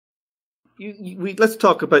let's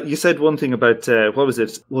talk about. You said one thing about what was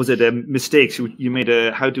it? Was it mistakes? You made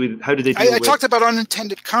a how did they? I talked about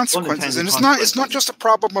unintended consequences, and it's not just a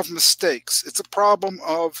problem of mistakes. It's a problem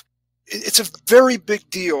of it's a very big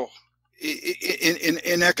deal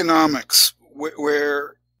in economics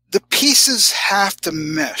where the pieces have to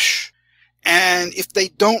mesh, and if they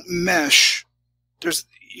don't mesh,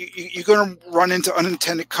 you're going to run into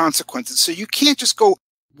unintended consequences. So you can't just go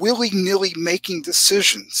willy-nilly making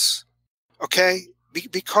decisions, okay?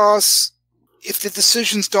 Because if the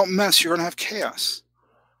decisions don't mesh, you're going to have chaos.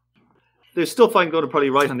 There's stuff I'm going to probably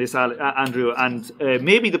write on this, Andrew, and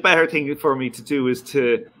maybe the better thing for me to do is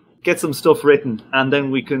to get some stuff written, and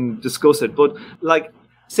then we can discuss it. But, like,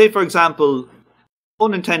 say, for example,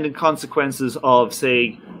 unintended consequences of,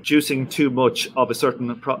 say, juicing too much of a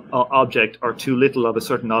certain object or too little of a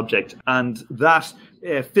certain object, and that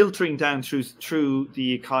filtering down through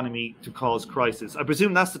the economy to cause crisis. I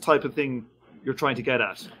presume that's the type of thing you're trying to get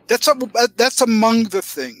at. That's among the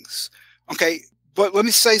things. Okay, but let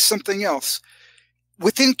me say something else.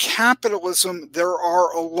 Within capitalism, there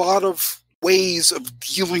are a lot of ways of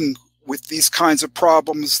dealing with these kinds of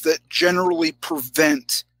problems that generally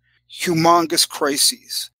prevent humongous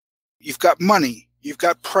crises. You've got money. You've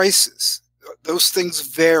got prices. Those things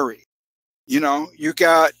vary. You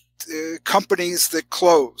got companies that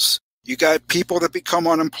close. You got people that become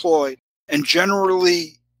unemployed. And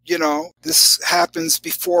generally, this happens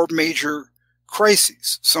before major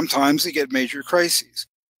crises. Sometimes you get major crises.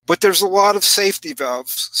 But there's a lot of safety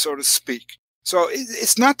valves, so to speak. So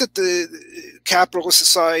it's not that the capitalist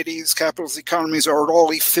societies, capitalist economies are at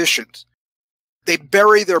all efficient. They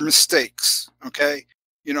bury their mistakes, okay?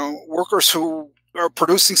 Workers who are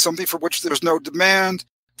producing something for which there's no demand,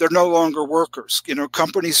 they're no longer workers.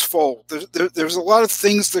 Companies fold. There's a lot of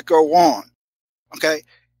things that go on, okay?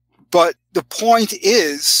 But the point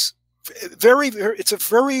is, it's a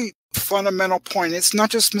very fundamental point. It's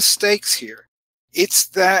not just mistakes here. It's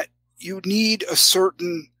that you need a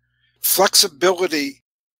certain flexibility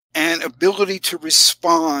and ability to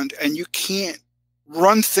respond, and you can't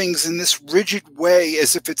run things in this rigid way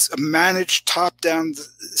as if it's a managed top-down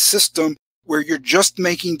system where you're just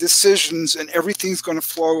making decisions and everything's going to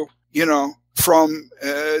flow, from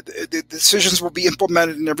the decisions will be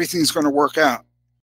implemented and everything's going to work out.